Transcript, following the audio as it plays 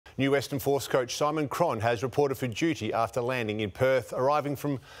New Western Force coach Simon Cron has reported for duty after landing in Perth. Arriving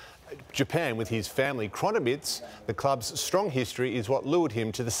from Japan with his family, Cron admits the club's strong history is what lured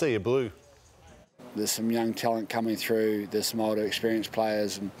him to the Sea of Blue. There's some young talent coming through, there's some older experienced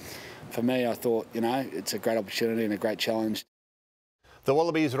players, and for me I thought, it's a great opportunity and a great challenge. The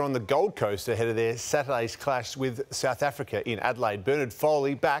Wallabies are on the Gold Coast ahead of their Saturday's clash with South Africa in Adelaide. Bernard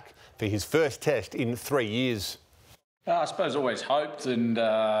Foley back for his first test in 3 years. I suppose always hoped and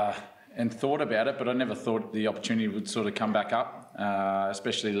thought about it, but I never thought the opportunity would sort of come back up,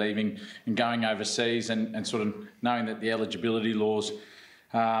 especially leaving and going overseas and sort of knowing that the eligibility laws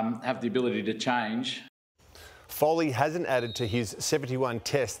have the ability to change. Foley hasn't added to his 71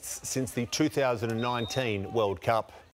 tests since the 2019 World Cup.